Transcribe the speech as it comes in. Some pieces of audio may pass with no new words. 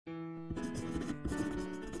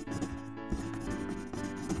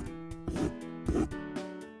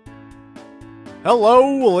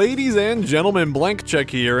Hello ladies and gentlemen, Blank Check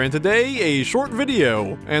here, and today a short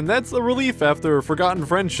video, and that's a relief after Forgotten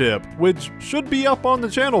Friendship, which should be up on the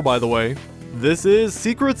channel by the way. This is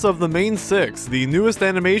Secrets of the Main Six, the newest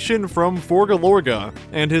animation from ForgaLorga,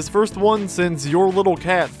 and his first one since Your Little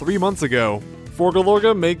Cat 3 months ago.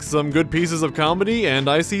 ForgaLorga makes some good pieces of comedy, and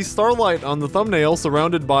I see Starlight on the thumbnail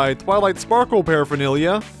surrounded by Twilight Sparkle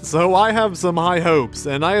paraphernalia, so I have some high hopes,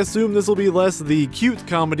 and I assume this will be less the cute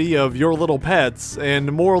comedy of Your Little Pets,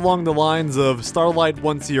 and more along the lines of Starlight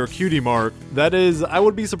wants your cutie mark. That is, I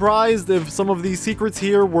would be surprised if some of these secrets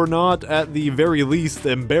here were not, at the very least,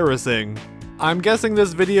 embarrassing. I'm guessing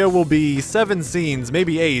this video will be 7 scenes,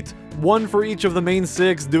 maybe 8, one for each of the main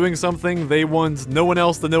 6 doing something they want no one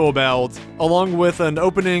else to know about, along with an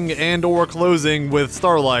opening and or closing with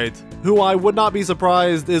Starlight, who I would not be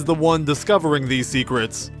surprised is the one discovering these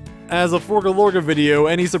secrets. As a ForgaLorga video,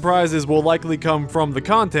 any surprises will likely come from the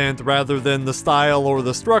content rather than the style or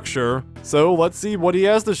the structure, so let's see what he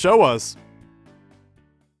has to show us.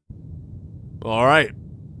 Alright.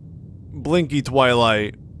 Blinky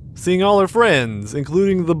Twilight. Seeing all her friends,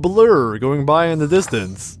 including the blur going by in the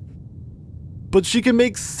distance. But she can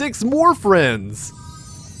make 6 more friends!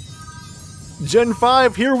 Gen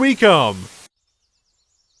 5, here we come!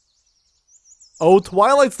 Oh,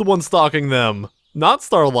 Twilight's the one stalking them, not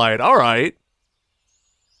Starlight, alright.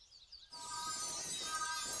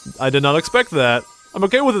 I did not expect that. I'm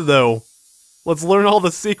okay with it though. Let's learn all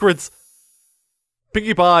the secrets.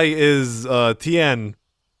 Pinkie Pie is, Tien.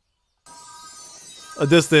 A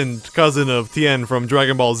distant cousin of Tien from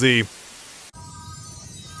Dragon Ball Z.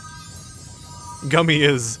 Gummy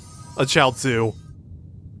is a Chaozu.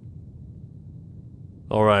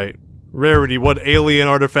 Alright. Rarity, what alien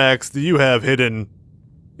artifacts do you have hidden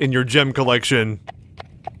in your gem collection?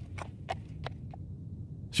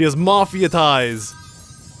 She has mafia ties.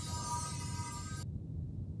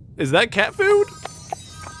 Is that cat food?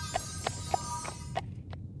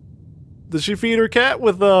 Does she feed her cat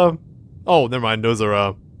with, Oh, never mind, those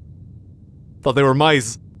are, thought they were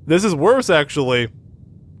mice. This is worse, actually.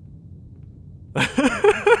 How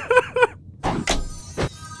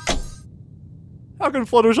can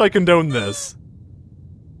Fluttershy condone this?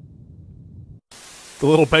 The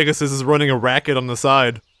little Pegasus is running a racket on the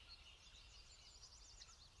side.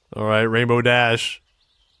 Alright, Rainbow Dash.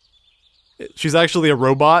 She's actually a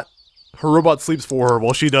robot. Her robot sleeps for her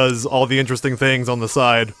while she does all the interesting things on the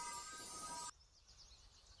side.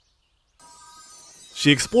 She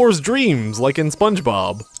explores dreams, like in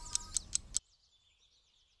SpongeBob.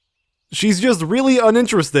 She's just really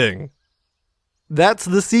uninteresting. That's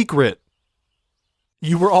the secret.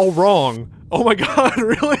 You were all wrong. Oh my god,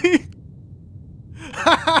 really?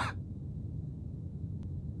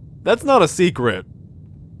 That's not a secret.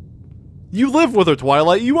 You live with her,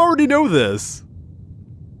 Twilight. You already know this.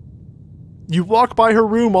 You walk by her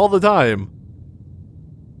room all the time.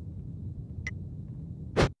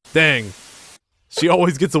 Dang. She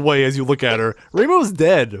always gets away as you look at her. Rainbow's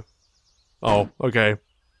dead. Oh, okay.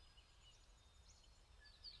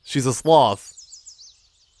 She's a sloth.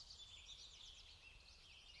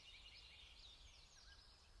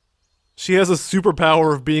 She has a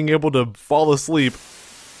superpower of being able to fall asleep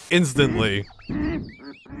instantly.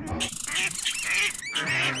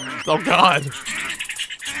 Oh god.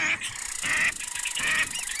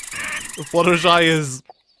 Fluttershy is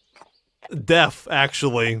deaf,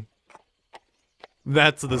 actually.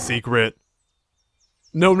 That's the secret.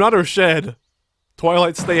 No, not her shed.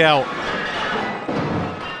 Twilight, stay out.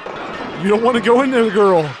 You don't want to go in there,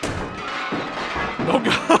 girl. Oh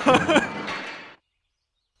god.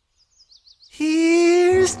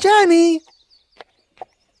 Here's Johnny.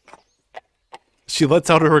 She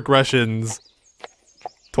lets out her aggressions.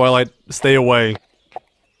 Twilight, stay away.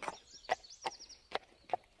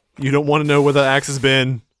 You don't want to know where the axe has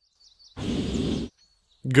been.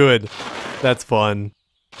 Good. That's fun.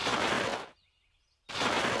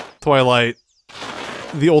 Twilight.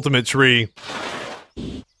 The ultimate tree.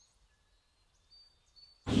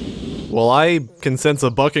 Well, I can sense a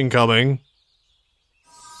bucking coming.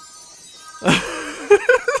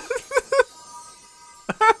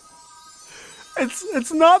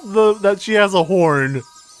 It's not that she has a horn.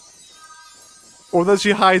 Or that she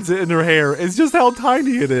hides it in her hair. It's just how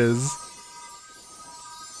tiny it is.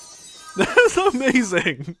 That's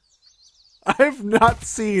amazing. I've not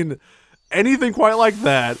seen anything quite like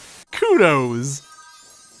that. Kudos.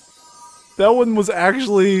 That one was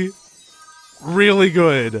actually really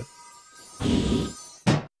good.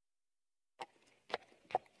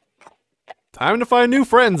 Time to find new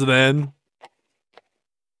friends then.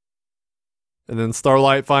 And then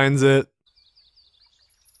Starlight finds it.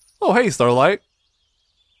 Oh, hey, Starlight.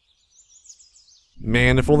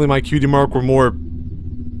 Man, if only my cutie mark were more...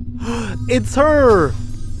 It's her!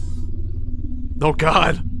 Oh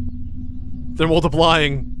god. They're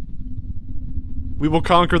multiplying. We will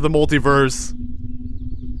conquer the multiverse.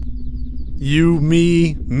 You,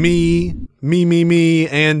 me,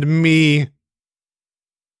 and me.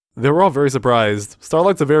 They were all very surprised.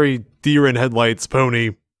 Starlight's a very deer in headlights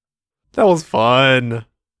pony. That was fun.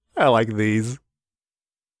 I like these.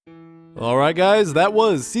 Alright guys, that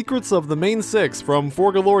was Secrets of the Main Six from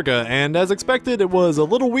ForgaLorga, and as expected, it was a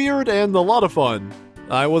little weird and a lot of fun.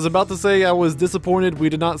 I was about to say I was disappointed we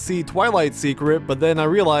did not see Twilight's secret, but then I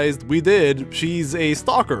realized we did. She's a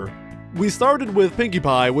stalker. We started with Pinkie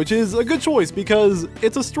Pie, which is a good choice because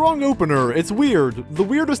it's a strong opener, it's weird, the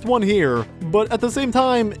weirdest one here, but at the same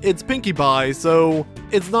time, it's Pinkie Pie, so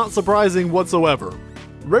it's not surprising whatsoever.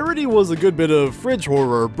 Rarity was a good bit of fridge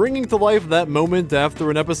horror, bringing to life that moment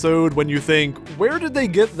after an episode when you think, where did they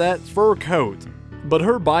get that fur coat? But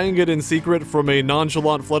her buying it in secret from a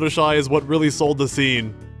nonchalant Fluttershy is what really sold the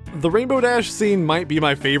scene. The Rainbow Dash scene might be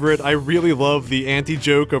my favorite. I really love the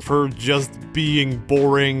anti-joke of her just being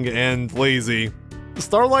boring and lazy.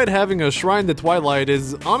 Starlight having a shrine to Twilight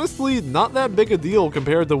is honestly not that big a deal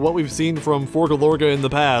compared to what we've seen from ForgaLorga in the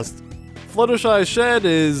past. Fluttershy's shed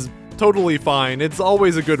is totally fine, it's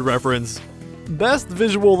always a good reference. Best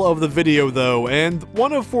visual of the video though, and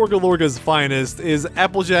one of ForgaLorga's finest, is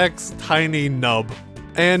Applejack's tiny nub.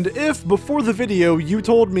 And if, before the video, you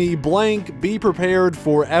told me blank, be prepared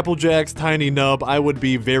for Applejack's tiny nub, I would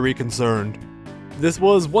be very concerned. This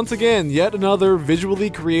was, once again, yet another visually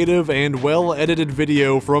creative and well-edited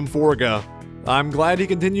video from Forga. I'm glad he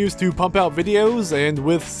continues to pump out videos, and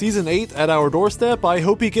with Season 8 at our doorstep, I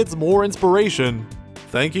hope he gets more inspiration.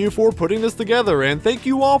 Thank you for putting this together, and thank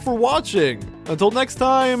you all for watching! Until next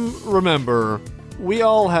time, remember, we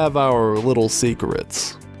all have our little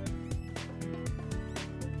secrets.